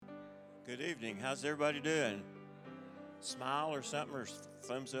Good evening. How's everybody doing? Smile or something, or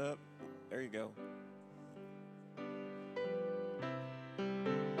thumbs up. There you go.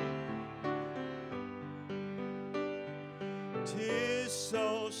 Tis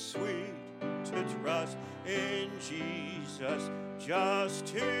so sweet to trust in Jesus, just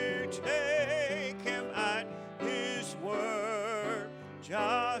to take him at his word,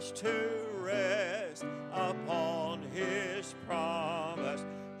 just to rest upon his promise,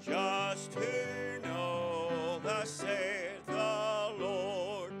 just to know thus saith the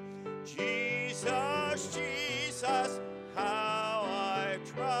Lord. Jesus, Jesus, how I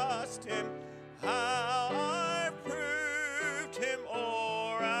trust him, how I've proved him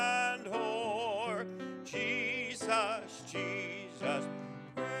o'er and o'er. Jesus, Jesus,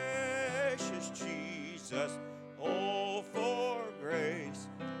 precious Jesus, oh, for grace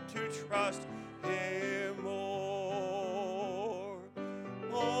to trust him more.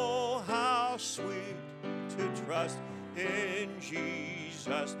 Oh, how sweet to trust in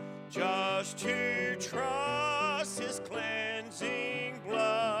Jesus, just to trust his cleansing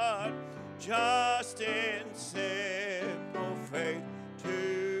blood, just in simple faith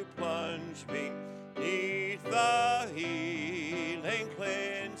to plunge me neath the healing,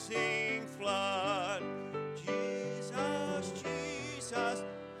 cleansing flood. Jesus, Jesus,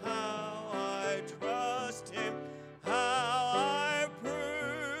 how I trust him, how I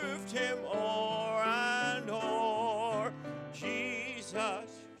proved him o'er and o'er. Jesus,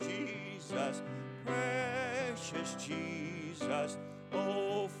 Jesus, precious Jesus,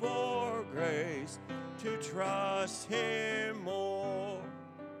 oh, for grace to trust him more.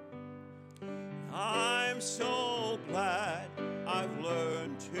 I'm so glad I've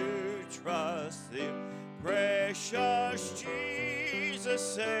learned to trust thee, precious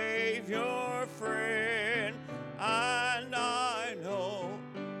Jesus, Savior, friend, and I know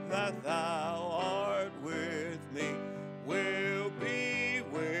that thou art with me, will be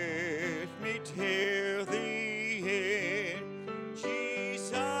with me till the end.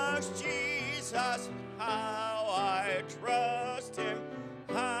 Jesus, Jesus, how I trust him,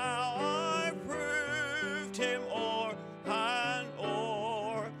 how I proved him o'er and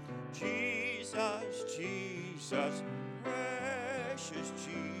o'er. Jesus, Jesus, precious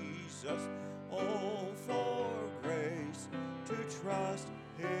Jesus, oh, for grace to trust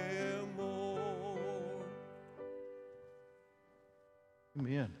him more.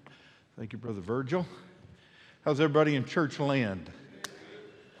 Amen. Thank you, Brother Virgil. How's everybody in church land?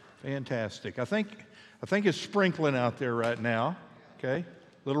 Fantastic. I think it's sprinkling out there right now. Okay,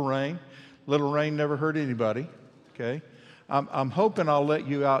 little rain. Little rain never hurt anybody. Okay, I'm hoping I'll let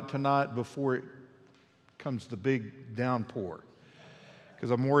you out tonight before it comes the big downpour, because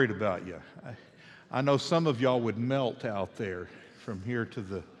I'm worried about you. I know some of y'all would melt out there from here to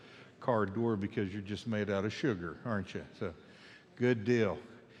the car door because you're just made out of sugar, aren't you? So, good deal.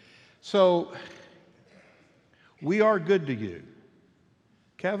 So, we are good to you.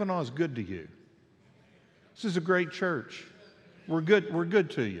 Cavanaugh is good to you. This is a great church. We're good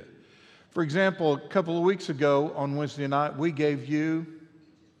to you. For example, a couple of weeks ago on Wednesday night, we gave you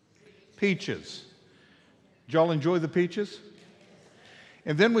peaches. Did y'all enjoy the peaches?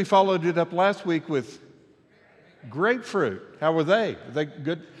 And then we followed it up last week with grapefruit. How were they? Were they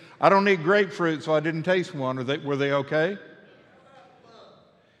good? I don't eat grapefruit, so I didn't taste one. Were they okay?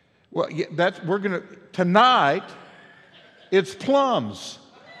 Well, yeah, tonight, it's plums.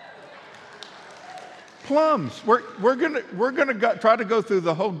 Plums. We're gonna try to go through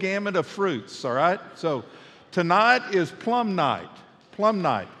the whole gamut of fruits. All right. So tonight is plum night. Plum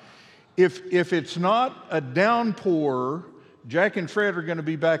night. If it's not a downpour, Jack and Fred are going to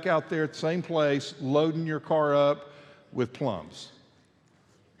be back out there at the same place, loading your car up with plums.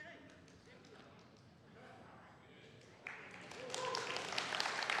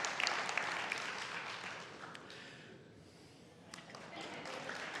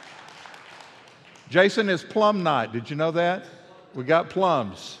 Jason, it's plum night. Did you know that? We got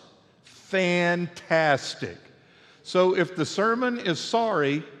plums. Fantastic. So if the sermon is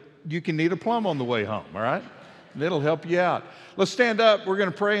sorry, you can eat a plum on the way home, all right? And it'll help you out. Let's stand up. We're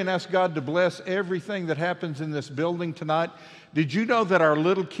going to pray and ask God to bless everything that happens in this building tonight. Did you know that our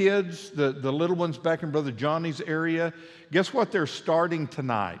little kids, the little ones back in Brother Johnny's area, guess what they're starting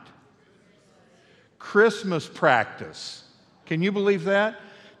tonight? Christmas practice. Can you believe that?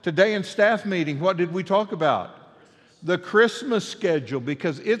 Today in staff meeting, what did we talk about? The Christmas schedule,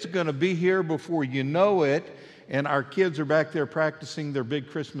 because it's going to be here before you know it, and our kids are back there practicing their big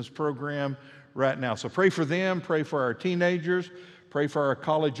Christmas program right now. So pray for them, pray for our teenagers, pray for our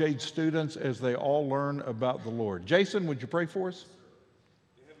college-age students as they all learn about the Lord. Jason, would you pray for us?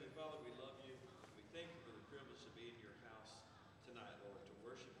 Heavenly Father, we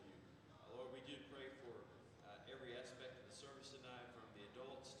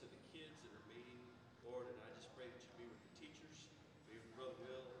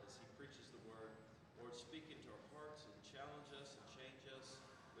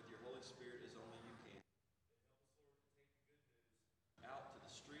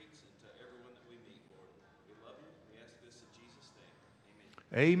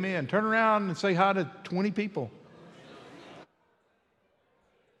Amen. Turn around and say hi to 20 people.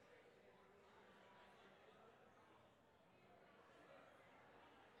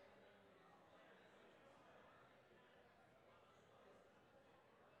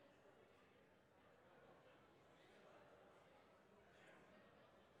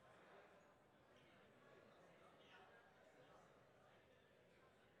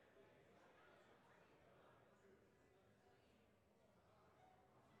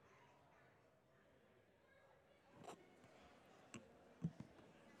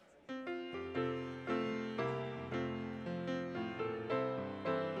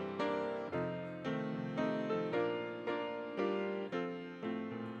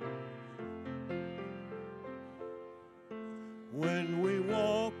 When we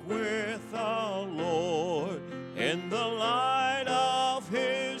walk with our Lord in the light of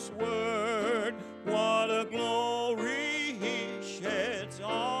His Word, what a glory He sheds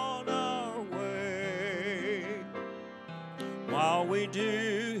on our way. While we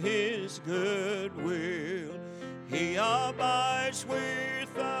do His good will, He abides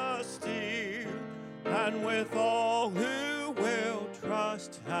with us still, and with all who will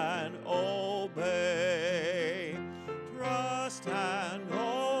trust and obey. Trust and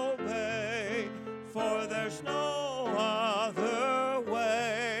obey, for there's no other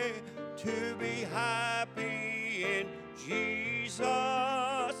way to be happy in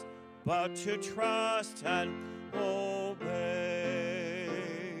Jesus but to trust and obey.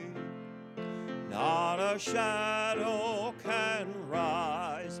 Not a shadow can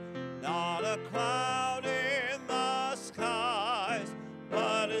rise, not a cloud in the skies,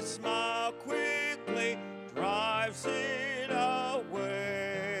 but a smile quickly drives it away.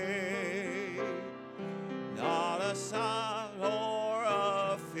 Not a sign or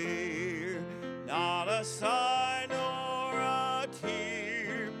a fear, not a sign or a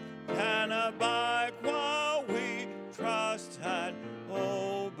tear can abide while we trust and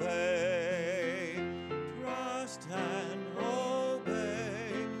obey. Trust and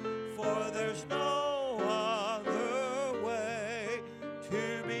obey, for there's no other way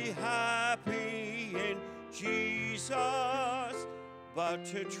to be happy in Jesus, but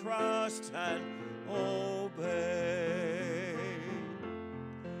to trust and obey.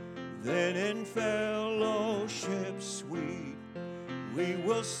 Then in fellowship sweet, we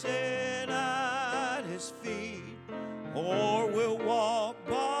will sit at His feet, or we'll walk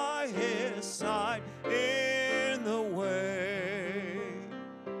by His side in the way.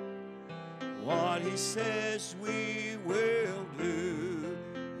 What He says we will do,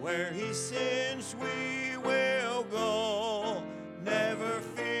 where He sends we will go. Never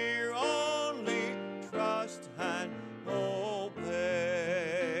fear, only trust and obey.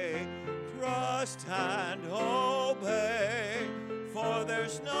 Trust and obey, for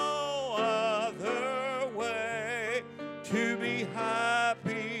there's no other way to be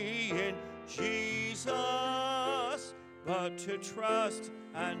happy in Jesus but to trust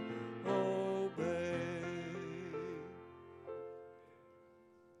and obey.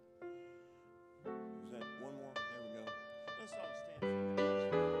 Is that one more? There we go. Let's all stand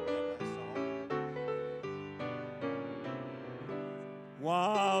for that song.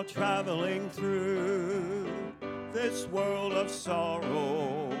 While traveling through this world of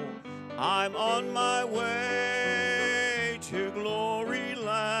sorrow, I'm on my way to glory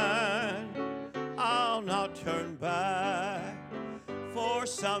land. I'll not turn back for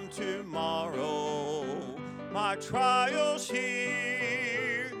some tomorrow. My trials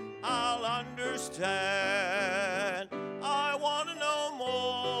here I'll understand. I want to know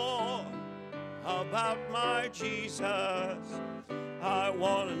more about my Jesus. I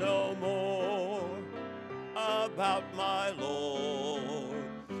want to know more about my Lord.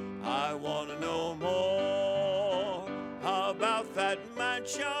 I want to know more about that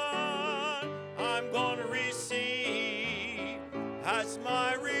mansion I'm going to receive as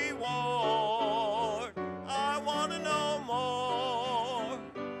my reward. I want to know more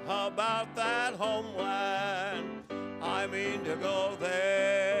about that homeland. I mean to go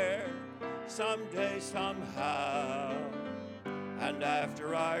there someday, somehow. And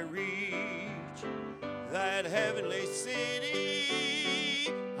after I reach that heavenly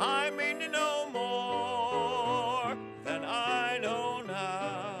city, I mean to know more than I know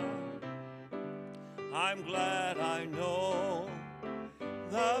now. I'm glad I know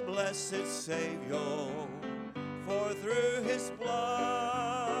the blessed Savior, for through His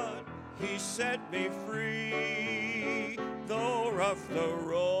blood He set me free. Though rough the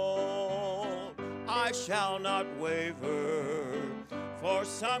road, I shall not waver, for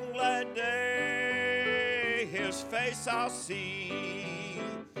some glad day His face I'll see.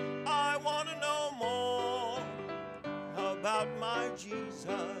 about my Jesus.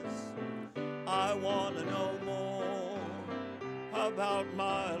 I want to know more about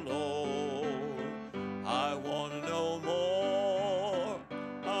my Lord. I want to know more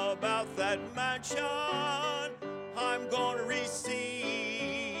about that mansion I'm going to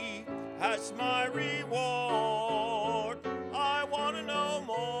receive as my reward. I want to know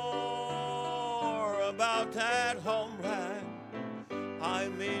more about that homeland. I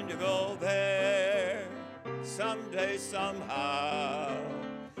mean to go there someday, somehow.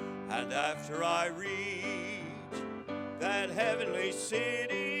 And after I reach that heavenly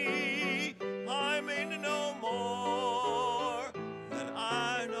city, I mean to know more than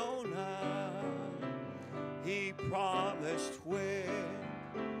I know now. He promised when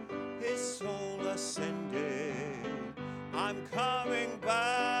his soul ascended, I'm coming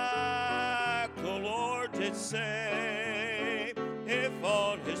back, the Lord did say. If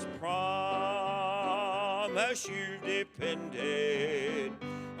on his promise you depended,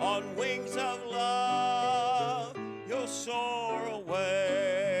 on wings of love you'll soar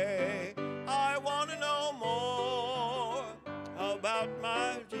away. I want to know more about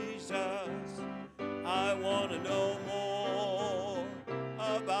my Jesus. I want to know more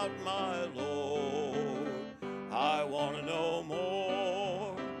about my Lord. I want to know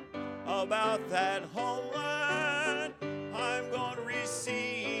more about that homeland I'm going to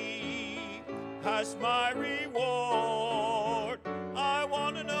receive as my reward. I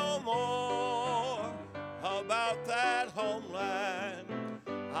want to know more about that homeland.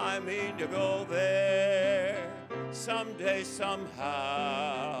 I mean to go there someday,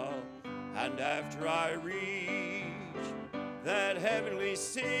 somehow. And after I reach that heavenly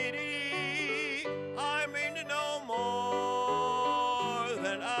city, I mean to know more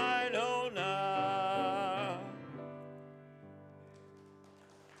than I know now.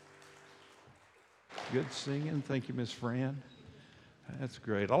 Good singing. Thank you, Miss Fran. That's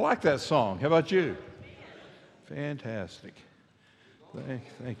great. I like that song. How about you? Fantastic.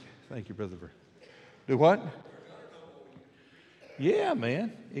 Thank you, Brother. Do what? Yeah,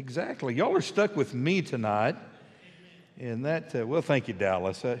 man. Exactly. Y'all are stuck with me tonight. And that, well, thank you,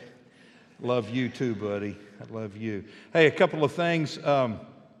 Dallas. I love you too, buddy. I love you. Hey, a couple of things.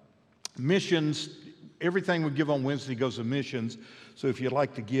 Missions, everything we give on Wednesday goes to missions. So if you'd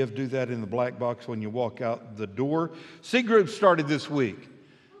like to give, do that in the black box when you walk out the door. C Group started this week.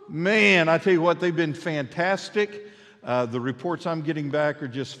 Man, I tell you what, they've been fantastic. The reports I'm getting back are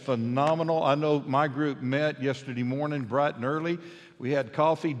just phenomenal. I know my group met yesterday morning bright and early. We had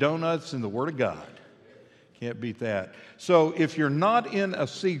coffee, donuts, and the Word of God. Can't beat that. So if you're not in a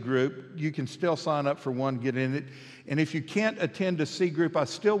C group, you can still sign up for one, get in it. And if you can't attend a C group, I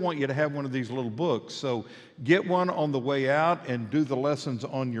still want you to have one of these little books. So get one on the way out and do the lessons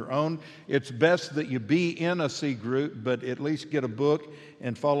on your own. It's best that you be in a C group, but at least get a book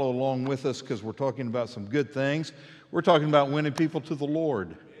and follow along with us because we're talking about some good things. We're talking about winning people to the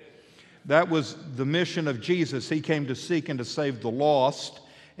Lord. That was the mission of Jesus. He came to seek and to save the lost,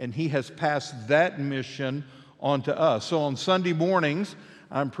 and he has passed that mission on to us. So on Sunday mornings,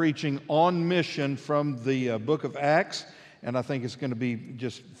 I'm preaching on mission from the book of Acts, and I think it's going to be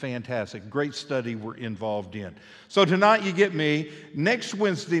just fantastic. Great study we're involved in. So tonight you get me. Next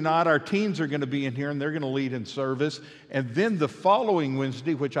Wednesday night, our teens are going to be in here, and they're going to lead in service. And then the following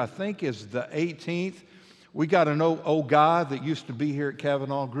Wednesday, which I think is the 18th, we got an old guy that used to be here at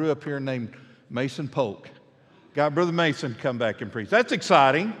Cavanaugh, grew up here, named Mason Polk. Got Brother Mason come back and preach. That's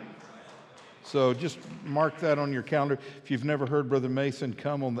exciting. So just mark that on your calendar. If you've never heard Brother Mason,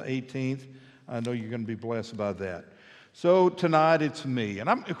 come on the 18th. I know you're going to be blessed by that. So tonight it's me. And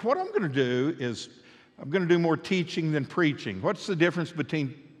what I'm going to do is I'm going to do more teaching than preaching. What's the difference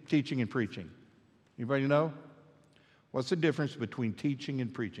between teaching and preaching? Anybody know? What's the difference between teaching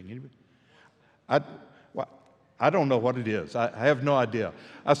and preaching? Anybody? I don't know what it is. I have no idea.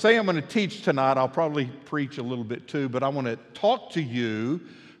 I say I'm going to teach tonight. I'll probably preach a little bit too, but I want to talk to you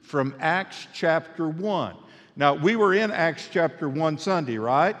from Acts chapter 1. Now, we were in Acts chapter 1 Sunday,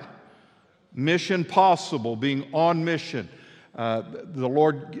 right? Mission possible, being on mission. The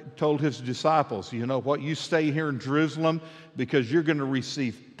Lord told his disciples, you know what, you stay here in Jerusalem because you're going to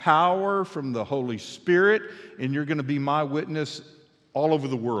receive power from the Holy Spirit, and you're going to be my witness all over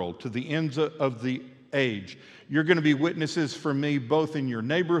the world, to the ends of the age. You're going to be witnesses for me both in your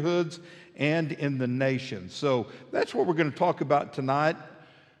neighborhoods and in the nation. So that's what we're going to talk about tonight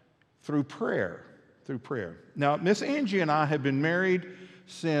through prayer. Now, Miss Angie and I have been married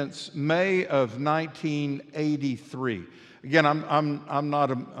since May of 1983. Again, I'm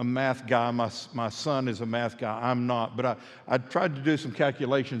not a math guy. My son is a math guy. I'm not. But I tried to do some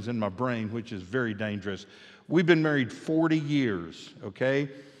calculations in my brain, which is very dangerous. We've been married 40 years, okay?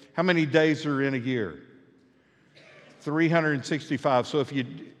 How many days are in a year? 365. So if you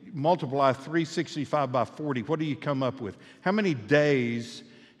multiply 365 by 40, what do you come up with? How many days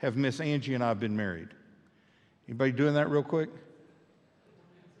have Miss Angie and I been married? Anybody doing that real quick?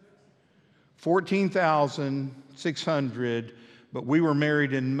 14,600, but we were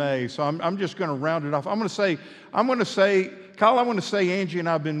married in May, so I'm just going to round it off. I'm going to say, Kyle, I want to say Angie and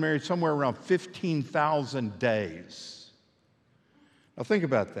I have been married somewhere around 15,000 days. Now think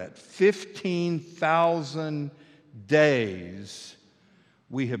about that. 15,000 days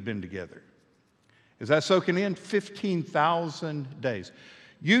we have been together. Is that soaking in? 15,000 days.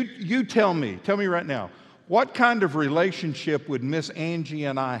 You tell me right now, what kind of relationship would Miss Angie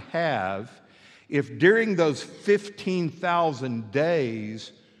and I have if during those 15,000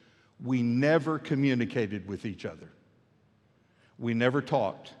 days we never communicated with each other? We never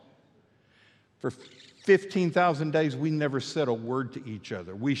talked. For 15,000 days, we never said a word to each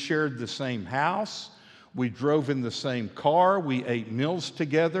other. We shared the same house. We drove in the same car. We ate meals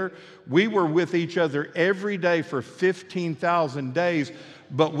together. We were with each other every day for 15,000 days,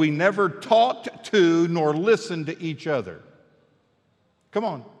 but we never talked to nor listened to each other. Come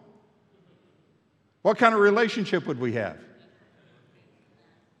on. What kind of relationship would we have?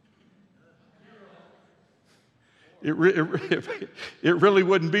 It really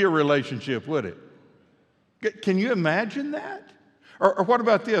wouldn't be a relationship, would it? Can you imagine that? Or what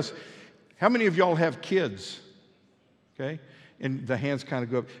about this? How many of y'all have kids? Okay? And the hands kind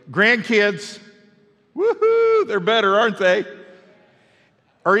of go up. Grandkids. Woohoo! They're better, aren't they?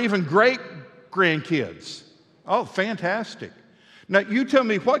 Or even great grandkids. Oh, fantastic. Now, you tell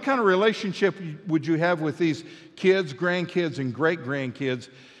me, what kind of relationship would you have with these kids, grandkids, and great-grandkids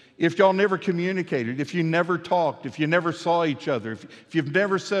if y'all never communicated, if you never talked, if you never saw each other, if you've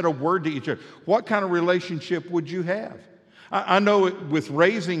never said a word to each other? What kind of relationship would you have? I know with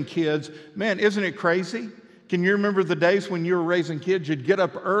raising kids, man, isn't it crazy? Can you remember the days when you were raising kids? You'd get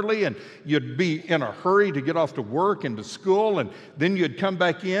up early and you'd be in a hurry to get off to work and to school, and then you'd come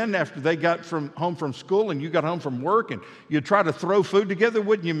back in after they got home from school and you got home from work, and you'd try to throw food together,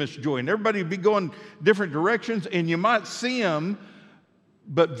 wouldn't you, Miss Joy? And everybody would be going different directions, and you might see them,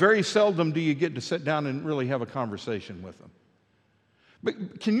 but very seldom do you get to sit down and really have a conversation with them.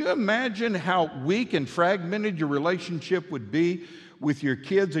 But can you imagine how weak and fragmented your relationship would be with your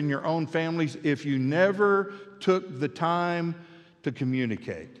kids and your own families if you never took the time to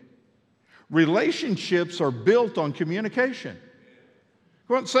communicate? Relationships are built on communication.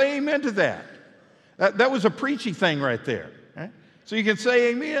 Go on, say amen to that. That was a preachy thing right there. Right? So you can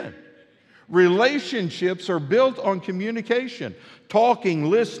say amen. Relationships are built on communication, talking,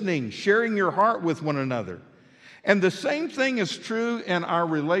 listening, sharing your heart with one another. And the same thing is true in our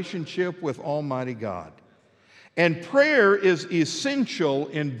relationship with Almighty God. And prayer is essential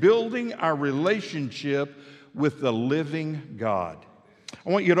in building our relationship with the living God. I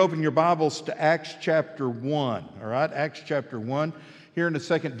want you to open your Bibles to Acts chapter 1, all right? Acts chapter 1. Here in a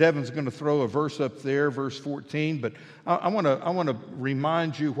second, Devin's going to throw a verse up there, verse 14, but I want to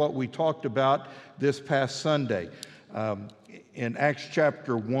remind you what we talked about this past Sunday. In Acts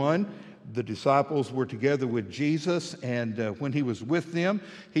chapter 1, the disciples were together with Jesus, and when he was with them,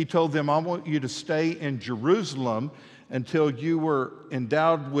 he told them, I want you to stay in Jerusalem until you were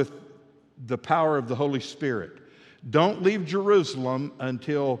endowed with the power of the Holy Spirit. Don't leave Jerusalem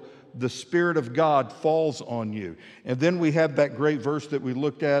until the Spirit of God falls on you. And then we have that great verse that we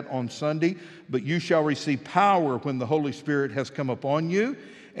looked at on Sunday, but you shall receive power when the Holy Spirit has come upon you,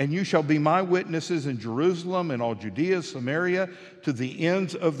 and you shall be my witnesses in Jerusalem and all Judea, Samaria, to the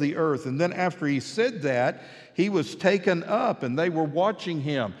ends of the earth. And then after he said that, he was taken up, and they were watching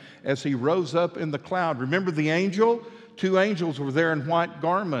him as he rose up in the cloud. Remember the angel? 2 angels were there in white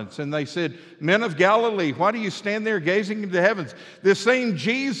garments, and they said, Men of Galilee, why do you stand there gazing into the heavens? This same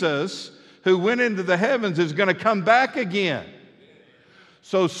Jesus who went into the heavens is going to come back again.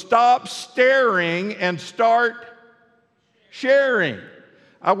 So stop staring and start sharing.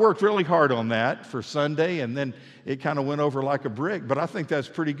 I worked really hard on that for Sunday, and then it kind of went over like a brick, but I think that's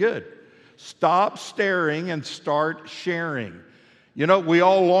pretty good. Stop staring and start sharing. You know, we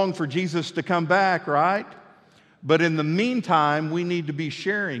all long for Jesus to come back, right? But in the meantime, we need to be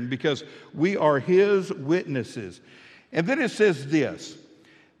sharing because we are his witnesses. And then it says this,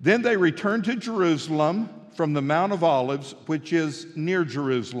 Then they returned to Jerusalem from the Mount of Olives, which is near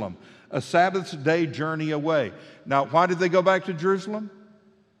Jerusalem, a Sabbath day journey away. Now, why did they go back to Jerusalem?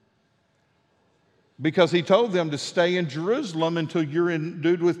 Because he told them to stay in Jerusalem until you're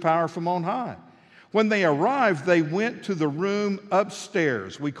endued with power from on high. When they arrived, they went to the room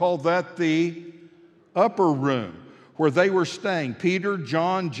upstairs. We call that the upper room where they were staying. Peter,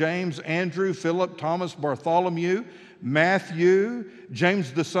 John, James, Andrew, Philip, Thomas, Bartholomew, Matthew,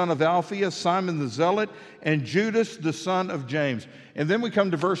 James the son of Alphaeus, Simon the Zealot, and Judas the son of James. And then we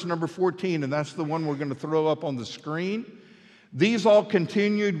come to verse number 14, and that's the one we're going to throw up on the screen. These all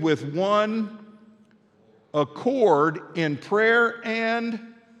continued with one accord in prayer and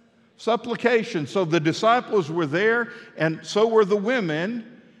supplication. So the disciples were there, and so were the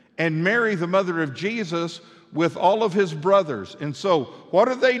women, and Mary, the mother of Jesus, with all of his brothers. And so what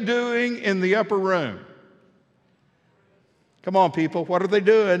are they doing in the upper room? Come on, people, what are they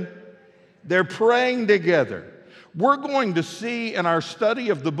doing? They're praying together. We're going to see in our study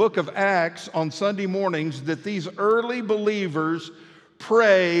of the book of Acts on Sunday mornings that these early believers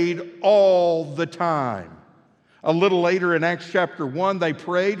prayed all the time. A little later in Acts chapter 1, they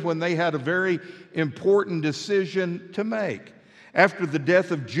prayed when they had a very important decision to make. After the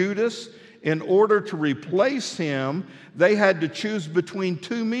death of Judas, in order to replace him, they had to choose between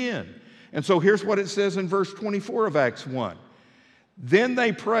two men. And so here's what it says in verse 24 of Acts 1. Then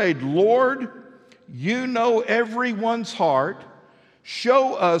they prayed, Lord, you know everyone's heart.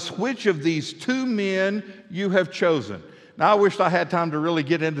 Show us which of these two men you have chosen. Now, I wish I had time to really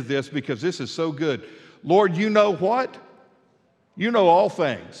get into this because this is so good. Lord, you know what? You know all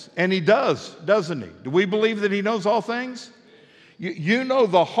things. And he does, doesn't he? Do we believe that he knows all things? You know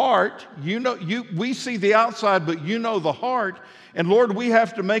the heart. We see the outside, but you know the heart. And Lord, we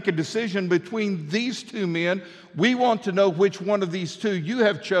have to make a decision between these two men. We want to know which one of these two you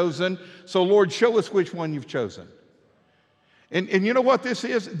have chosen. So Lord, show us which one you've chosen. And you know what this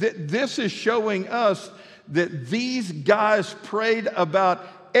is? This is showing us that these guys prayed about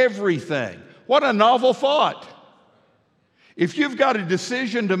everything. What a novel thought. If you've got a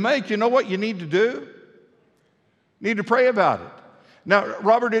decision to make, you know what you need to do? You need to pray about it. Now,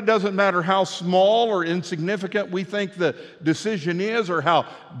 Robert, it doesn't matter how small or insignificant we think the decision is or how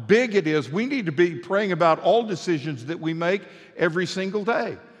big it is. We need to be praying about all decisions that we make every single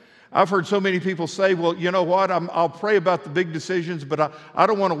day. I've heard so many people say, well, you know what, I'll pray about the big decisions, but I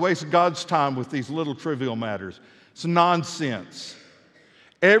don't want to waste God's time with these little trivial matters. It's nonsense.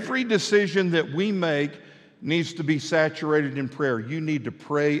 Every decision that we make needs to be saturated in prayer. You need to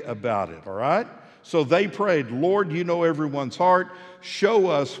pray about it, all right? So they prayed, Lord, you know everyone's heart. Show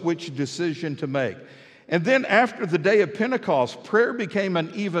us which decision to make. And then after the day of Pentecost, prayer became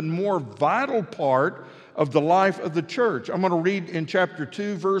an even more vital part of the life of the church. I'm going to read in chapter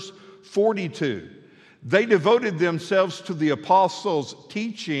 2, verse 42. They devoted themselves to the apostles'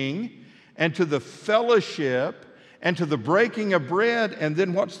 teaching and to the fellowship and to the breaking of bread. And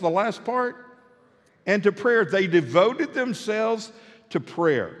then what's the last part? And to prayer. They devoted themselves to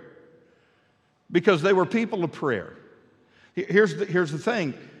prayer because they were people of prayer. Here's the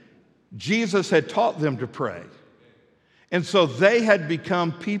thing. Jesus had taught them to pray. And so they had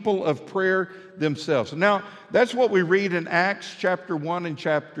become people of prayer themselves. Now, that's what we read in Acts chapter 1 and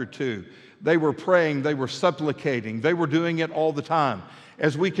chapter 2. They were praying, they were supplicating, they were doing it all the time.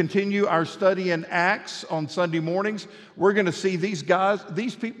 As we continue our study in Acts on Sunday mornings, we're going to see these guys,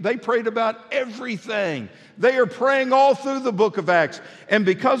 these people, they prayed about everything. They are praying all through the book of Acts. And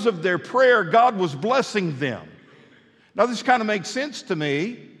because of their prayer, God was blessing them. Now, this kind of makes sense to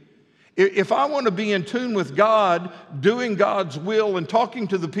me. If I want to be in tune with God, doing God's will and talking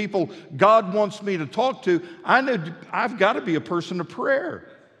to the people God wants me to talk to, I know I've got to be a person of prayer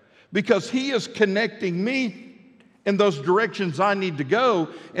because He is connecting me in those directions I need to go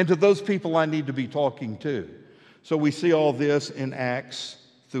and to those people I need to be talking to. So we see all this in Acts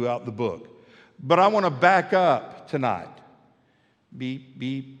throughout the book. But I want to back up tonight. Beep,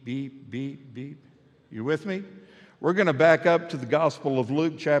 beep, beep, beep, beep. You with me? We're going to back up to the Gospel of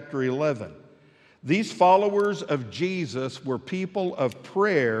Luke chapter 11. These followers of Jesus were people of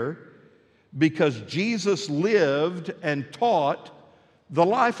prayer because Jesus lived and taught the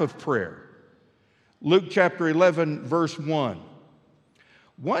life of prayer. Luke chapter 11, verse 1.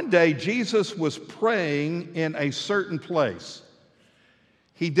 One day, Jesus was praying in a certain place.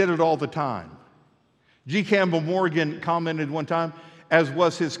 He did it all the time. G. Campbell Morgan commented one time, as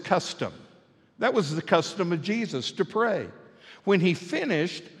was his custom. That was the custom of Jesus, to pray. When he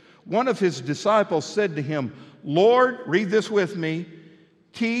finished, one of his disciples said to him, Lord, read this with me,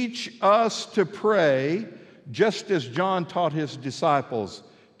 teach us to pray just as John taught his disciples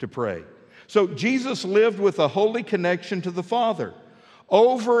to pray. So Jesus lived with a holy connection to the Father.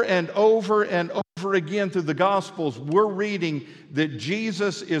 Over and over and over again through the Gospels, we're reading that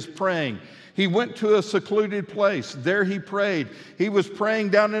Jesus is praying. He went to a secluded place. There he prayed. He was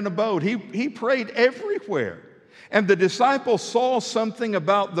praying down in a boat. He prayed everywhere. And the disciples saw something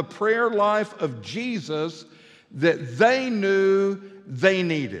about the prayer life of Jesus that they knew they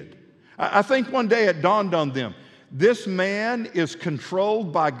needed. I think one day it dawned on them, this man is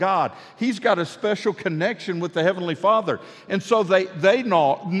controlled by God. He's got a special connection with the Heavenly Father. And so they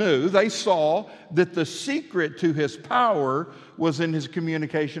saw that the secret to his power was in his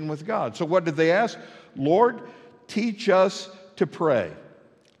communication with God. So what did they ask? Lord, teach us to pray.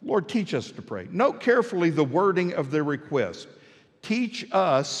 Lord, teach us to pray. Note carefully the wording of their request. Teach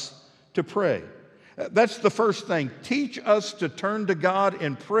us to pray. That's the first thing. Teach us to turn to God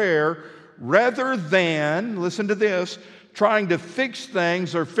in prayer rather than, listen to this, trying to fix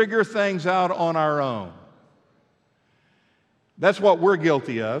things or figure things out on our own. That's what we're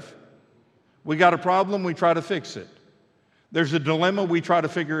guilty of. We got a problem, we try to fix it. There's a dilemma, we try to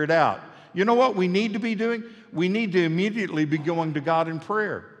figure it out. You know what we need to be doing? We need to immediately be going to God in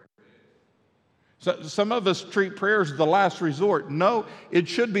prayer. So, some of us treat prayer as the last resort. No, it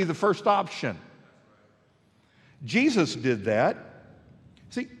should be the first option. Jesus did that.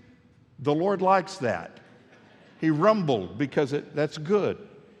 See, the Lord likes that. He rumbled because that's good.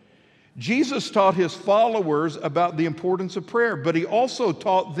 Jesus taught his followers about the importance of prayer, but he also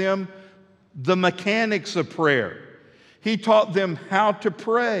taught them the mechanics of prayer. He taught them how to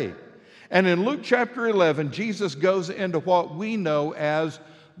pray. And in Luke chapter 11, Jesus goes into what we know as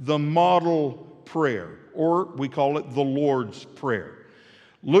the model prayer, or we call it the Lord's Prayer.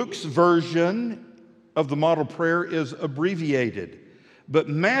 Luke's version of the model prayer is abbreviated, but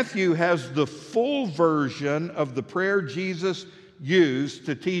Matthew has the full version of the prayer Jesus used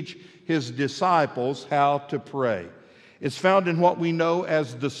to teach his disciples how to pray. It's found in what we know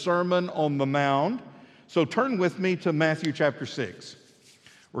as the Sermon on the Mount. So turn with me to Matthew chapter 6.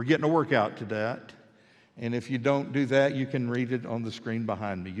 We're getting a workout to that. And if you don't do that, you can read it on the screen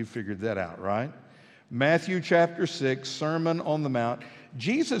behind me. You figured that out, right? Matthew chapter 6, Sermon on the Mount.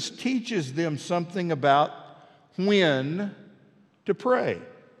 Jesus teaches them something about when to pray.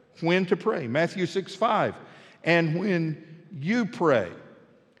 When to pray. Matthew 6:5. And when you pray.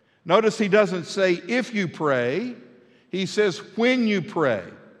 Notice he doesn't say if you pray. He says when you pray.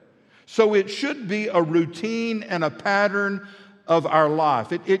 So it should be a routine and a pattern of our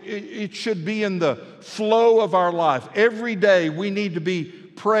life. It should be in the flow of our life. Every day we need to be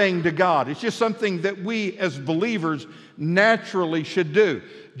praying to God. It's just something that we as believers naturally should do.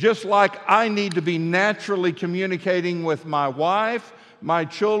 Just like I need to be naturally communicating with my wife, my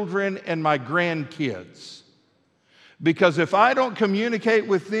children, and my grandkids. Because if I don't communicate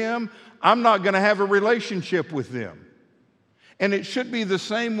with them, I'm not going to have a relationship with them. And it should be the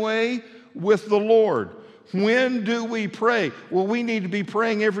same way with the Lord. When do we pray? Well, we need to be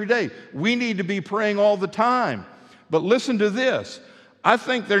praying every day. We need to be praying all the time. But listen to this. I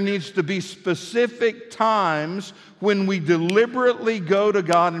think there needs to be specific times when we deliberately go to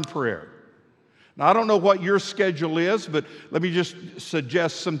God in prayer. Now, I don't know what your schedule is, but let me just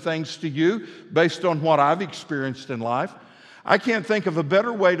suggest some things to you based on what I've experienced in life. I can't think of a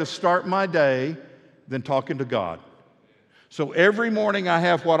better way to start my day than talking to God. So every morning I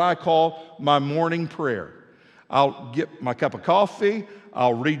have what I call my morning prayer. I'll get my cup of coffee,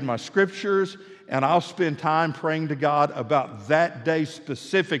 I'll read my scriptures, and I'll spend time praying to God about that day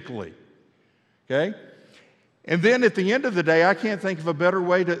specifically. Okay? And then at the end of the day, I can't think of a better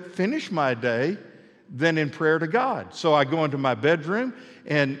way to finish my day than in prayer to God. So I go into my bedroom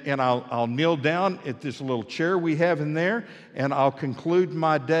and I'll kneel down at this little chair we have in there, and I'll conclude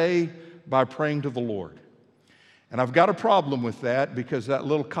my day by praying to the Lord. And I've got a problem with that because that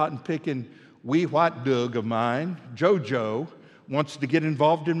little cotton-picking wee white dog of mine, Jojo, wants to get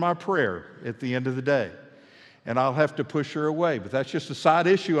involved in my prayer at the end of the day. And I'll have to push her away. But that's just a side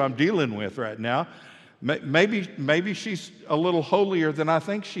issue I'm dealing with right now. Maybe she's a little holier than I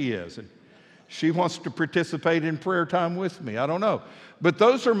think she is. And she wants to participate in prayer time with me. I don't know. But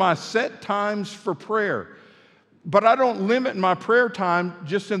those are my set times for prayer. But I don't limit my prayer time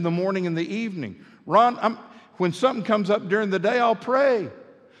just in the morning and the evening. Ron, when something comes up during the day, I'll pray.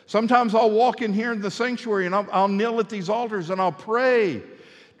 Sometimes I'll walk in here in the sanctuary and I'll kneel at these altars and I'll pray.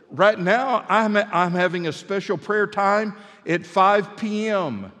 Right now, I'm having a special prayer time at 5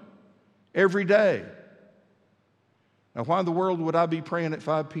 p.m. every day. Now, why in the world would I be praying at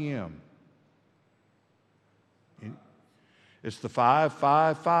 5 p.m.? It's the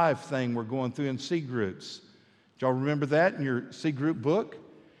 5-5-5 thing we're going through in C groups. Did y'all remember that in your C group book?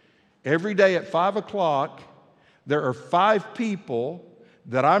 Every day at 5 o'clock, there are 5 people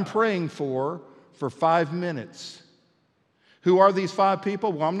that I'm praying for 5 minutes. Who are these 5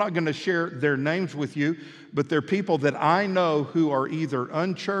 people? Well, I'm not going to share their names with you, but they're people that I know who are either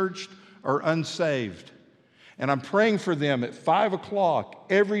unchurched or unsaved. And I'm praying for them at 5 o'clock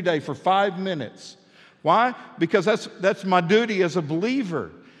every day for 5 minutes. Why? Because that's my duty as a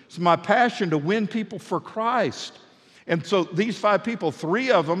believer. It's my passion to win people for Christ. And so these 5 people,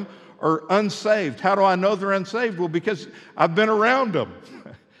 3 of them are unsaved. How do I know they're unsaved? Well, because I've been around them.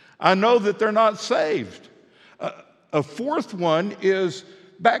 I know that they're not saved. A 4th one is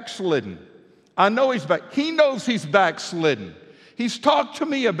backslidden. I know he's back. He knows he's backslidden. He's talked to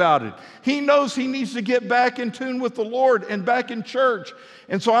me about it. He knows he needs to get back in tune with the Lord and back in church.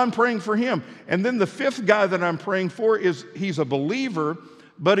 And so I'm praying for him. And then the 5th guy that I'm praying for he's a believer,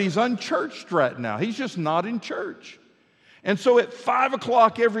 but he's unchurched right now. He's just not in church. And so at 5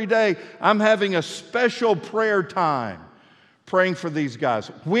 o'clock every day, I'm having a special prayer time praying for these guys.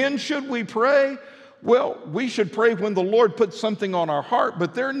 When should we pray? Well, we should pray when the Lord puts something on our heart,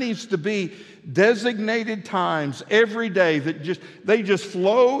 but there needs to be designated times every day that they just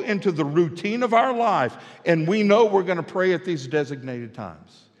flow into the routine of our life, and we know we're going to pray at these designated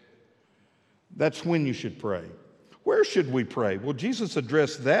times. That's when you should pray. Where should we pray? Well, Jesus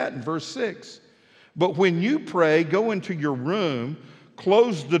addressed that in verse 6. But when you pray, go into your room,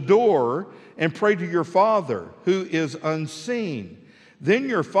 close the door, and pray to your Father who is unseen. Then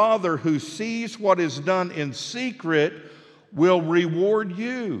your Father who sees what is done in secret will reward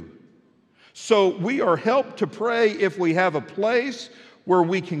you. So we are helped to pray if we have a place where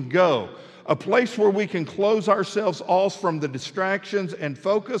we can go, a place where we can close ourselves off from the distractions and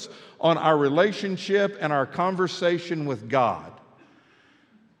focus on our relationship and our conversation with God.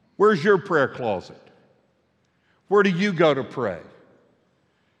 Where's your prayer closet? Where do you go to pray?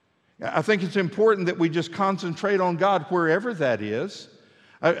 I think it's important that we just concentrate on God wherever that is.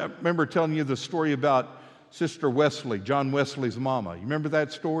 I remember telling you the story about Sister Wesley, John Wesley's mama. You remember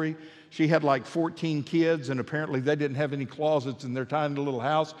that story? She had like 14 kids, and apparently they didn't have any closets in their tiny little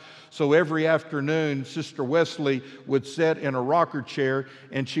house. So every afternoon, Sister Wesley would sit in a rocker chair,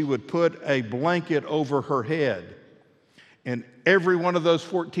 and she would put a blanket over her head. And every one of those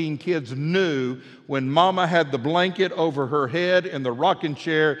 14 kids knew when Mama had the blanket over her head in the rocking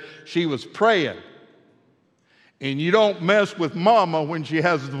chair, she was praying. And you don't mess with Mama when she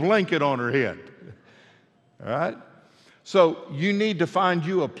has the blanket on her head. All right? So you need to find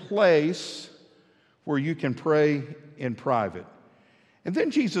you a place where you can pray in private. And then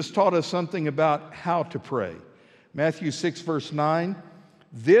Jesus taught us something about how to pray. Matthew 6, verse 9.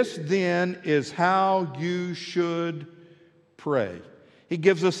 This then is how you should pray. He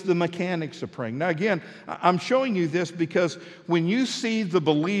gives us the mechanics of praying. Now again, I'm showing you this because when you see the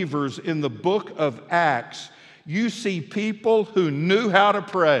believers in the book of Acts, you see people who knew how to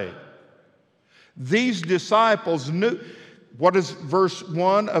pray. These disciples knew. What does verse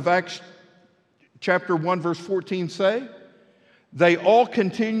 1 of Acts chapter 1 verse 14 say? They all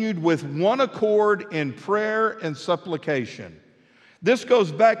continued with one accord in prayer and supplication. This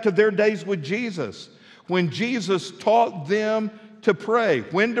goes back to their days with Jesus, when Jesus taught them to pray,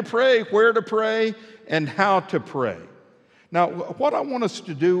 when to pray, where to pray, and how to pray. Now, what I want us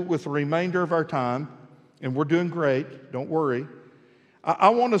to do with the remainder of our time, and we're doing great, don't worry, I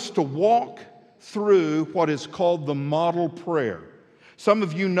want us to walk through what is called the model prayer. Some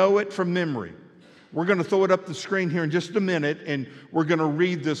of you know it from memory. We're going to throw it up the screen here in just a minute, and we're going to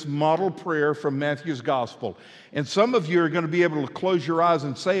read this model prayer from Matthew's Gospel. And some of you are going to be able to close your eyes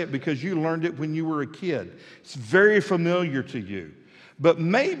and say it because you learned it when you were a kid. It's very familiar to you. But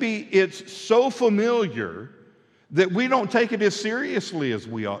maybe it's so familiar that we don't take it as seriously as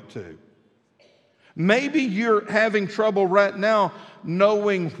we ought to. Maybe you're having trouble right now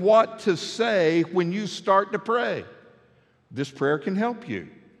knowing what to say when you start to pray. This prayer can help you.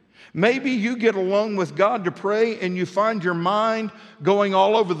 Maybe you get alone with God to pray and you find your mind going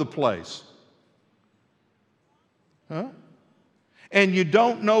all over the place. And you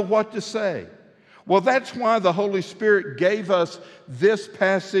don't know what to say. Well, that's why the Holy Spirit gave us this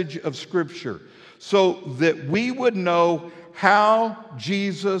passage of Scripture, so that we would know how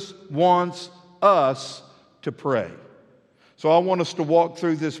Jesus wants us to pray. So I want us to walk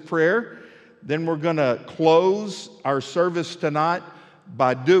through this prayer. Then we're going to close our service tonight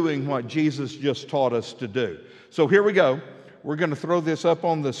by doing what Jesus just taught us to do. So here we go. We're going to throw this up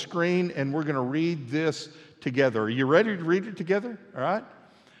on the screen, and we're going to read this together. Are you ready to read it together? All right?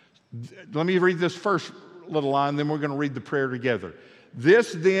 Let me read this first little line, then we're going to read the prayer together.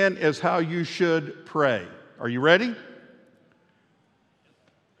 This then is how you should pray. Are you ready?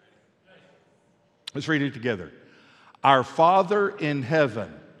 Let's read it together. Our Father in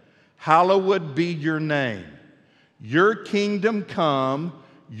heaven, hallowed be your name. Your kingdom come,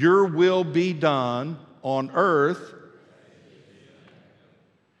 your will be done on earth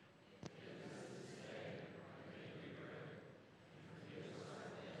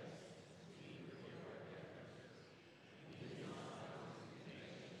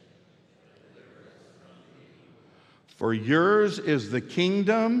For yours is the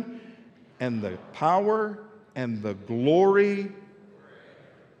kingdom and the power and the glory.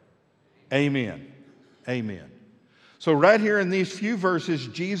 Amen. Amen. So right here in these few verses,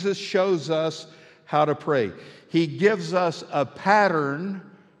 Jesus shows us how to pray. He gives us a pattern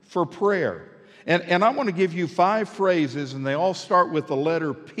for prayer. And I want to give you 5 phrases, and they all start with the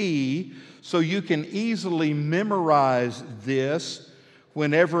letter P, so you can easily memorize this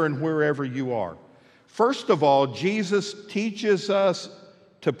whenever and wherever you are. First of all, Jesus teaches us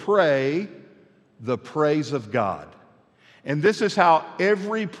to pray the praise of God. And this is how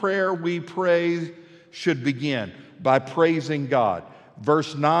every prayer we pray should begin, by praising God.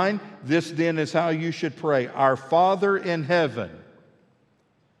 Verse 9, this then is how you should pray. Our Father in heaven,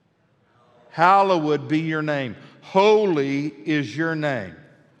 hallowed be your name. Holy is your name.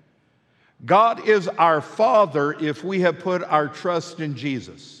 God is our Father if we have put our trust in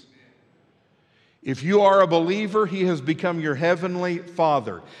Jesus. If you are a believer, He has become your heavenly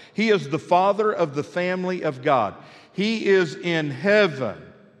Father. He is the Father of the family of God. He is in heaven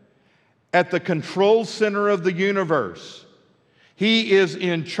at the control center of the universe. He is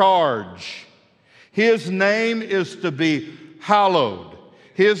in charge. His name is to be hallowed.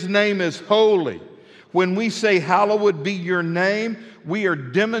 His name is holy. When we say, hallowed be your name, we are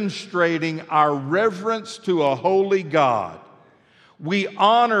demonstrating our reverence to a holy God. We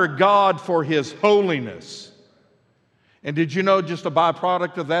honor God for His holiness. And did you know, just a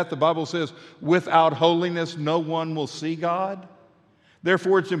byproduct of that, the Bible says, without holiness, no one will see God?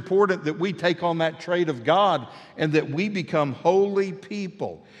 Therefore, it's important that we take on that trait of God and that we become holy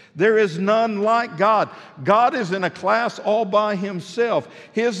people. There is none like God. God is in a class all by Himself.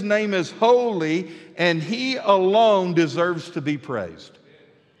 His name is holy, and He alone deserves to be praised.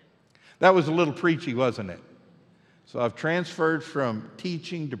 That was a little preachy, wasn't it? So I've transferred from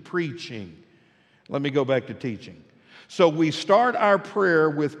teaching to preaching. Let me go back to teaching. So we start our prayer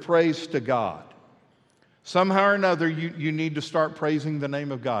with praise to God. Somehow or another, you need to start praising the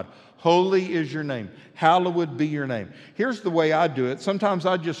name of God. Holy is your name. Hallowed be your name. Here's the way I do it. Sometimes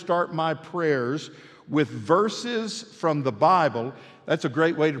I just start my prayers with verses from the Bible. That's a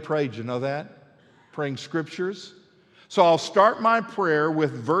great way to pray. Do you know that? Praying scriptures. So I'll start my prayer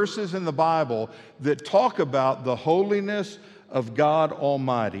with verses in the Bible that talk about the holiness of God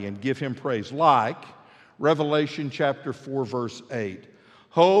Almighty and give Him praise. Like Revelation chapter 4, verse 8.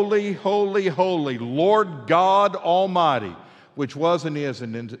 Holy, holy, holy, Lord God Almighty, which was and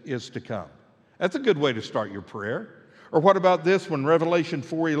is to come. That's a good way to start your prayer. Or what about this one, Revelation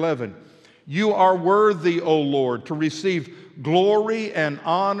 4:11? You are worthy, O Lord, to receive glory and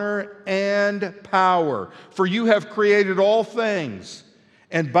honor and power, for you have created all things,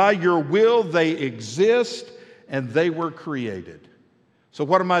 and by your will they exist, and they were created. So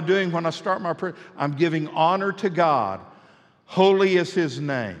what am I doing when I start my prayer? I'm giving honor to God. Holy is His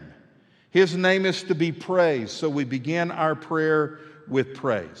name. His name is to be praised. So we begin our prayer with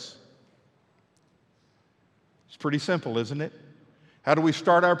praise. It's pretty simple, isn't it? How do we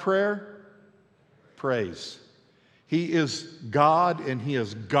start our prayer? Praise. He is God and He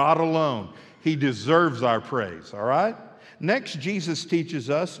is God alone. He deserves our praise, all right? Next, Jesus teaches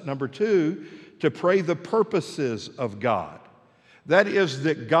us, number 2, to pray the purposes of God. That is,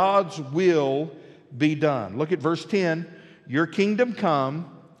 that God's will be done. Look at verse 10. Your kingdom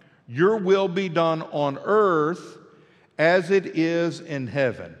come, your will be done on earth as it is in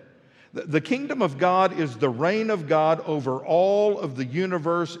heaven. The kingdom of God is the reign of God over all of the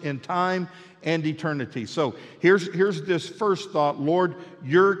universe in time and eternity. So here's this first thought. Lord,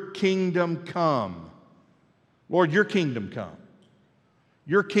 your kingdom come. Lord, your kingdom come.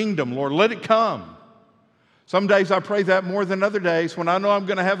 Your kingdom, Lord, let it come. Some days I pray that more than other days when I know I'm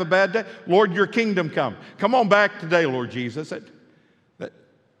going to have a bad day. Lord, your kingdom come. Come on back today, Lord Jesus.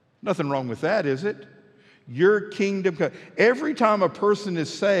 Nothing wrong with that, is it? Your kingdom come. Every time a person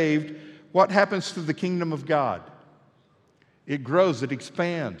is saved, what happens to the kingdom of God? It grows, it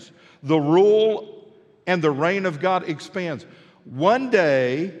expands. The rule and the reign of God expands. One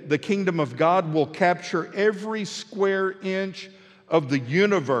day, the kingdom of God will capture every square inch of the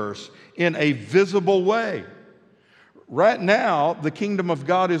universe in a visible way. Right now, the kingdom of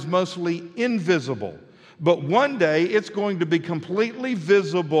God is mostly invisible, but one day it's going to be completely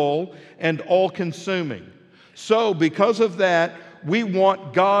visible and all-consuming. So, because of that, we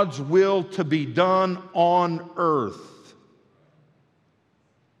want God's will to be done on earth.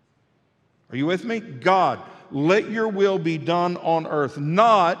 Are you with me? God, let your will be done on earth,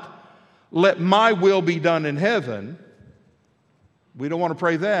 not let my will be done in heaven. We don't want to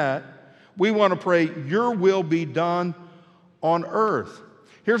pray that. We want to pray, your will be done on earth.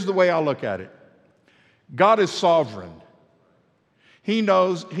 Here's the way I look at it. God is sovereign. He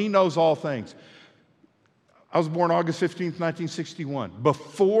knows all things. I was born August 15th, 1961.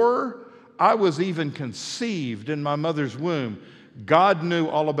 Before I was even conceived in my mother's womb, God knew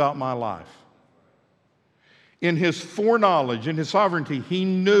all about my life. In His foreknowledge, in His sovereignty, He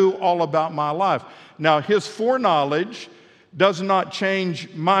knew all about my life. Now, His foreknowledge does not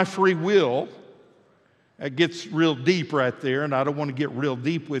change my free will. It gets real deep right there, and I don't want to get real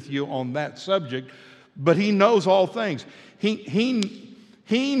deep with you on that subject, but He knows all things.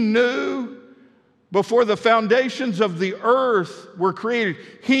 He knew before the foundations of the earth were created.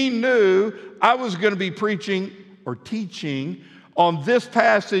 He knew I was going to be preaching or teaching on this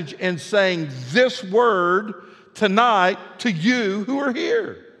passage and saying this word tonight to you who are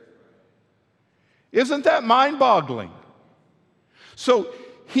here. Isn't that mind-boggling? So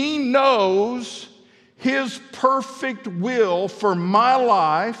He knows His perfect will for my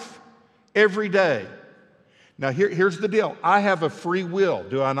life every day. Now here's the deal. I have a free will,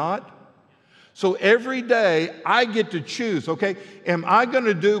 do I not? So every day I get to choose, okay, am I going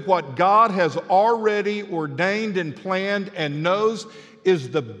to do what God has already ordained and planned and knows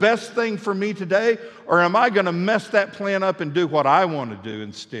is the best thing for me today, or am I going to mess that plan up and do what I want to do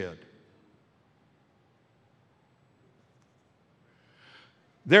instead?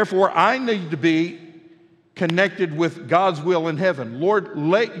 Therefore, I need to be connected with God's will in heaven. Lord,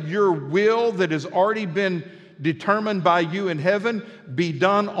 let your will that has already been determined by you in heaven be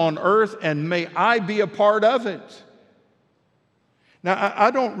done on earth, and may I be a part of it. Now, I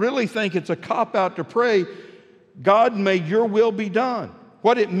don't really think it's a cop-out to pray, God, may your will be done.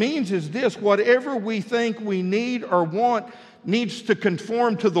 What it means is this: whatever we think we need or want needs to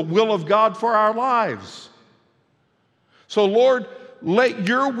conform to the will of God for our lives. So, Lord, let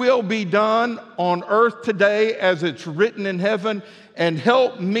your will be done on earth today as it's written in heaven, and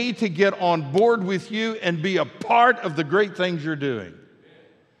help me to get on board with you and be a part of the great things you're doing.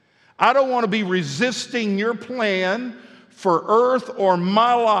 I don't want to be resisting your plan for earth or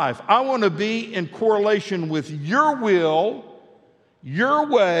my life. I want to be in correlation with your will, your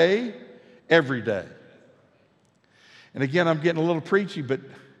way, every day. And again, I'm getting a little preachy, but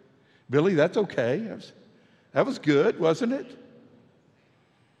Billy, that's okay. That was good, wasn't it?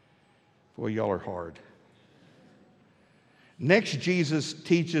 Boy, y'all are hard. Next, Jesus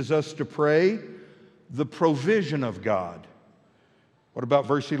teaches us to pray the provision of God. What about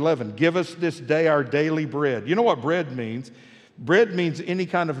verse 11? Give us this day our daily bread. You know what bread means? Bread means any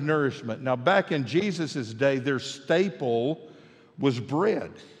kind of nourishment. Now, back in Jesus' day, their staple was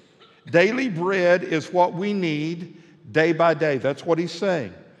bread. Daily bread is what we need day by day. That's what he's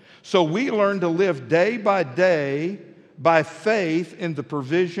saying. So we learn to live day by day by faith in the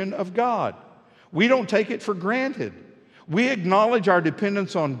provision of God. We don't take it for granted. We acknowledge our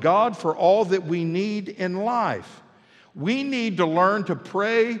dependence on God for all that we need in life. We need to learn to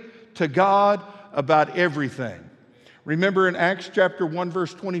pray to God about everything. Remember in Acts chapter 1,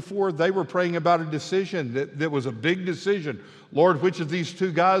 verse 24, they were praying about a decision that was a big decision. Lord, which of these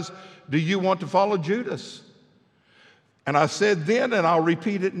two guys do you want to follow Judas? And I said then, and I'll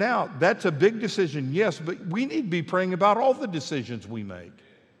repeat it now, that's a big decision, yes, but we need to be praying about all the decisions we make.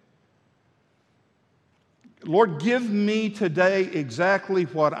 Lord, give me today exactly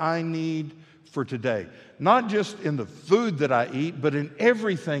what I need for today. Not just in the food that I eat, but in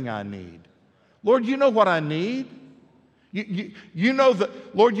everything I need. Lord, you know what I need. You know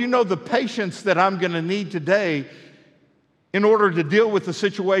Lord, you know the patience that I'm going to need today in order to deal with the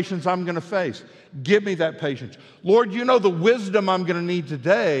situations I'm going to face. Give me that patience. Lord, you know the wisdom I'm going to need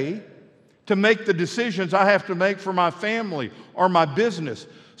today to make the decisions I have to make for my family or my business.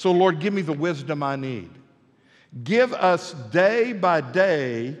 So, Lord, give me the wisdom I need. Give us day by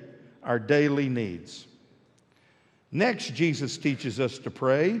day our daily needs. Next, Jesus teaches us to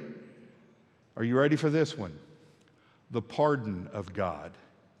pray. Are you ready for this one? The pardon of God.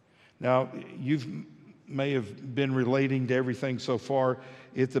 Now, you may have been relating to everything so far.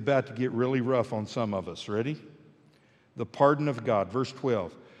 It's about to get really rough on some of us. Ready? The pardon of God. Verse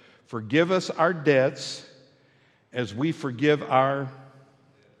 12. Forgive us our debts as we forgive our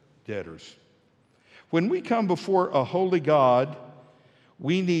debtors. When we come before a holy God,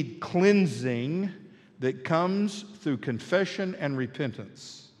 we need cleansing that comes through confession and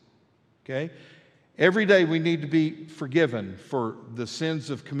repentance. Okay? Every day we need to be forgiven for the sins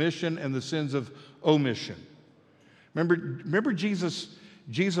of commission and the sins of omission. Remember Jesus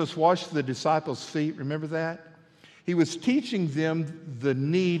washed the disciples' feet? Remember that? He was teaching them the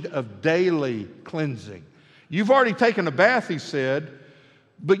need of daily cleansing. You've already taken a bath, he said,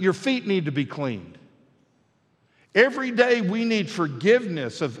 but your feet need to be cleaned. Every day we need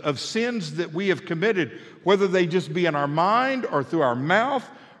forgiveness of sins that we have committed, whether they just be in our mind or through our mouth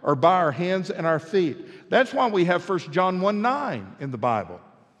or by our hands and our feet. That's why we have 1 John 1:9 in the Bible.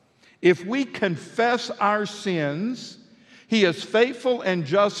 If we confess our sins, He is faithful and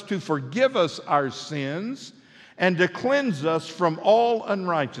just to forgive us our sins and to cleanse us from all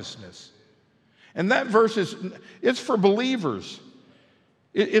unrighteousness. And that verse it's for believers.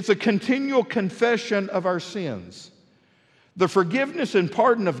 It's a continual confession of our sins. The forgiveness and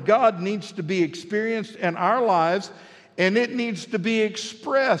pardon of God needs to be experienced in our lives, and it needs to be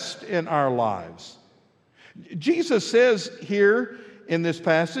expressed in our lives. Jesus says here in this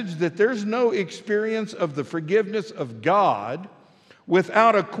passage that there's no experience of the forgiveness of God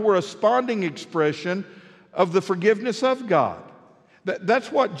without a corresponding expression of the forgiveness of God. That's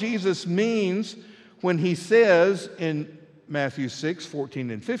what Jesus means when He says in Matthew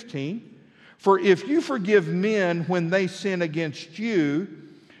 6:14 and 15, "For if you forgive men when they sin against you,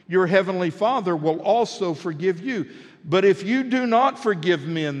 your heavenly Father will also forgive you. But if you do not forgive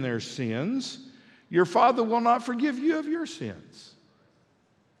men their sins, your Father will not forgive you of your sins."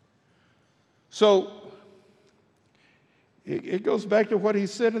 So it goes back to what He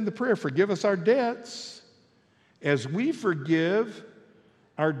said in the prayer, "Forgive us our debts as we forgive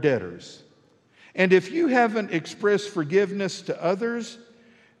our debtors." And if you haven't expressed forgiveness to others,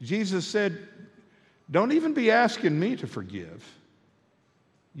 Jesus said, don't even be asking me to forgive.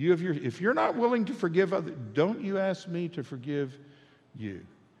 If you're not willing to forgive others, don't you ask me to forgive you.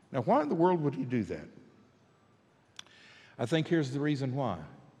 Now, why in the world would He do that? I think here's the reason why.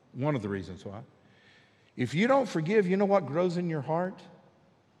 One of the reasons why. If you don't forgive, you know what grows in your heart?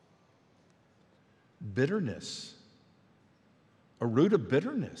 Bitterness. A root of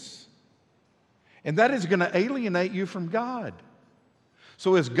bitterness. And that is going to alienate you from God.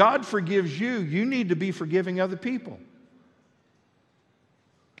 So as God forgives you, you need to be forgiving other people.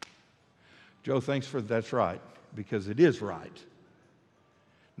 Joe, thanks for that's right, because it is right.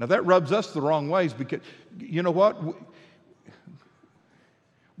 Now that rubs us the wrong ways because, you know what?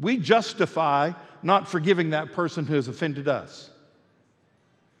 We justify not forgiving that person who has offended us.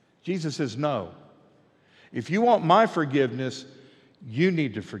 Jesus says, no. If you want my forgiveness, you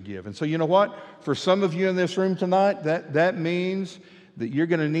need to forgive. And so you know what? For some of you in this room tonight, that means that you're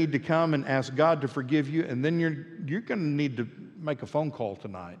going to need to come and ask God to forgive you, and then you're going to need to make a phone call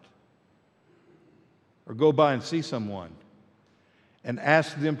tonight. Or go by and see someone and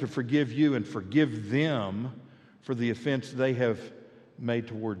ask them to forgive you and forgive them for the offense they have made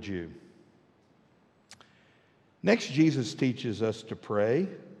towards you. Next, Jesus teaches us to pray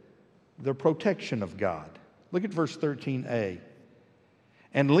the protection of God. Look at verse 13a.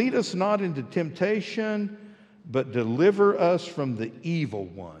 "And lead us not into temptation, but deliver us from the evil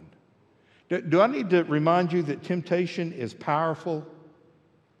one." Do I need to remind you that temptation is powerful?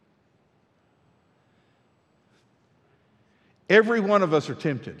 Every one of us are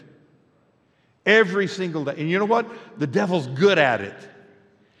tempted. Every single day. And you know what? The devil's good at it.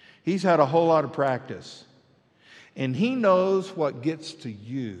 He's had a whole lot of practice. And he knows what gets to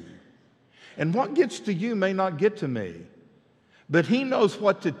you. And what gets to you may not get to me. But he knows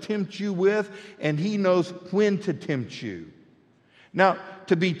what to tempt you with, and he knows when to tempt you. Now,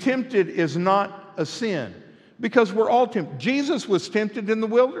 to be tempted is not a sin, because we're all tempted. Jesus was tempted in the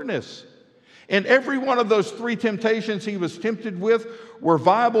wilderness. And every one of those three temptations he was tempted with were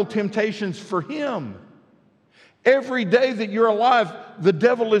viable temptations for him. Every day that you're alive, the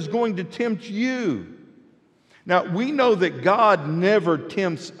devil is going to tempt you. Now, we know that God never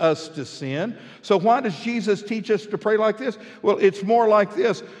tempts us to sin. So why does Jesus teach us to pray like this? Well, it's more like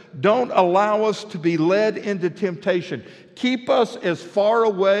this. Don't allow us to be led into temptation. Keep us as far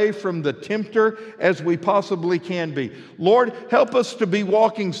away from the tempter as we possibly can be. Lord, help us to be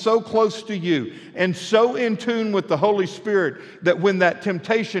walking so close to you and so in tune with the Holy Spirit that when that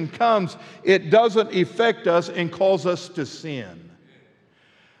temptation comes, it doesn't affect us and cause us to sin.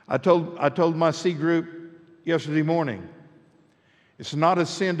 I told my C group yesterday morning, it's not a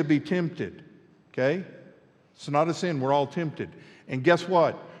sin to be tempted, okay? It's not a sin. We're all tempted. And guess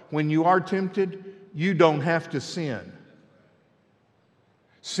what? When you are tempted, you don't have to sin.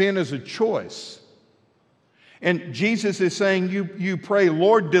 Sin is a choice. And Jesus is saying, you pray,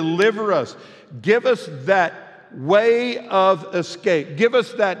 Lord, deliver us. Give us that way of escape. Give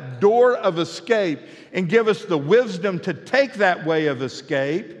us that door of escape, and give us the wisdom to take that way of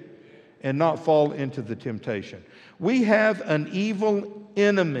escape and not fall into the temptation. We have an evil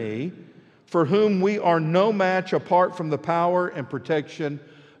enemy for whom we are no match apart from the power and protection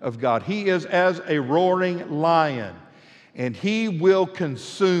of God. He is as a roaring lion, and he will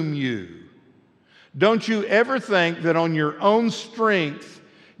consume you. Don't you ever think that on your own strength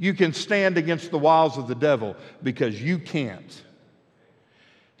you can stand against the wiles of the devil, because you can't.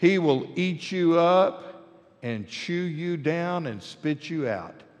 He will eat you up and chew you down and spit you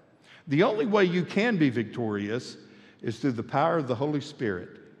out. The only way you can be victorious is through the power of the Holy Spirit.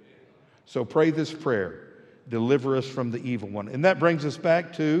 So pray this prayer: deliver us from the evil one. And that brings us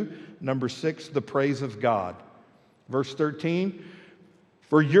back to number 6, the praise of God. Verse 13,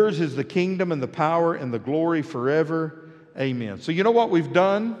 for yours is the kingdom and the power and the glory forever. Amen. So you know what we've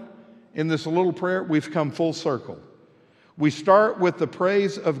done in this little prayer? We've come full circle. We start with the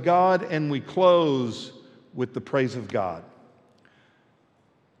praise of God and we close with the praise of God.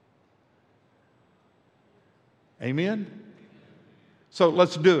 Amen? So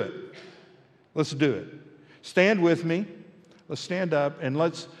let's do it. Let's do it. Stand with me. Let's stand up and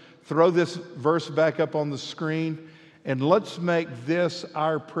let's throw this verse back up on the screen, and let's make this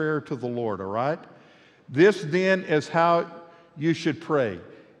our prayer to the Lord, all right? This then is how you should pray.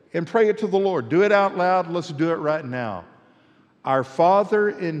 And pray it to the Lord. Do it out loud. Let's do it right now. Our Father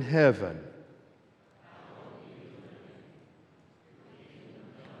in heaven,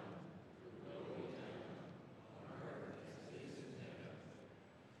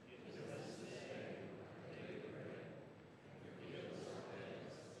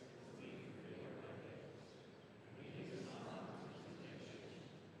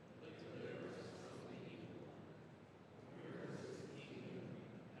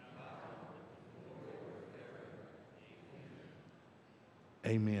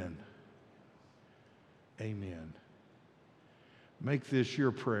 amen. Amen. Make this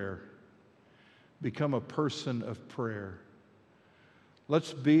your prayer. Become a person of prayer.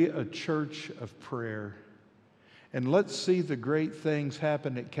 Let's be a church of prayer. And let's see the great things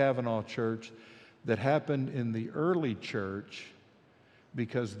happen at Cavanaugh Church that happened in the early church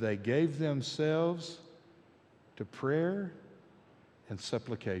because they gave themselves to prayer and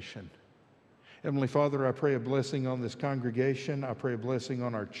supplication. Heavenly Father, I pray a blessing on this congregation. I pray a blessing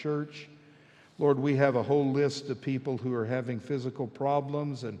on our church. Lord, we have a whole list of people who are having physical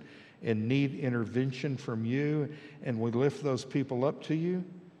problems and need intervention from you, and we lift those people up to you.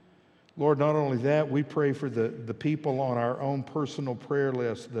 Lord, not only that, we pray for the people on our own personal prayer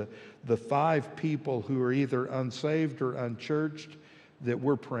list, the 5 people who are either unsaved or unchurched that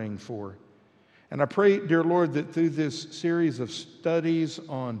we're praying for. And I pray, dear Lord, that through this series of studies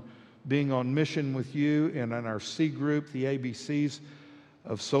on being on mission with you and on our C group, the ABCs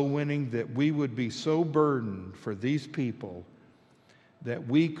of soul winning, that we would be so burdened for these people that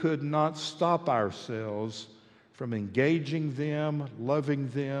we could not stop ourselves from engaging them, loving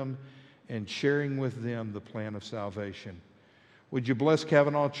them, and sharing with them the plan of salvation. Would you bless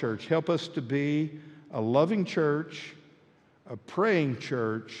Cavanaugh Church? Help us to be a loving church, a praying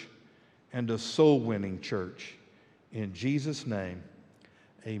church, and a soul-winning church. In Jesus' name,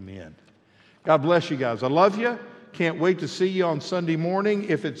 amen. God bless you guys. I love you. Can't wait to see you on Sunday morning.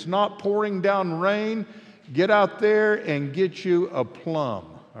 If it's not pouring down rain, get out there and get you a plum,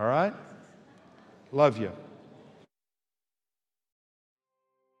 all right? Love you.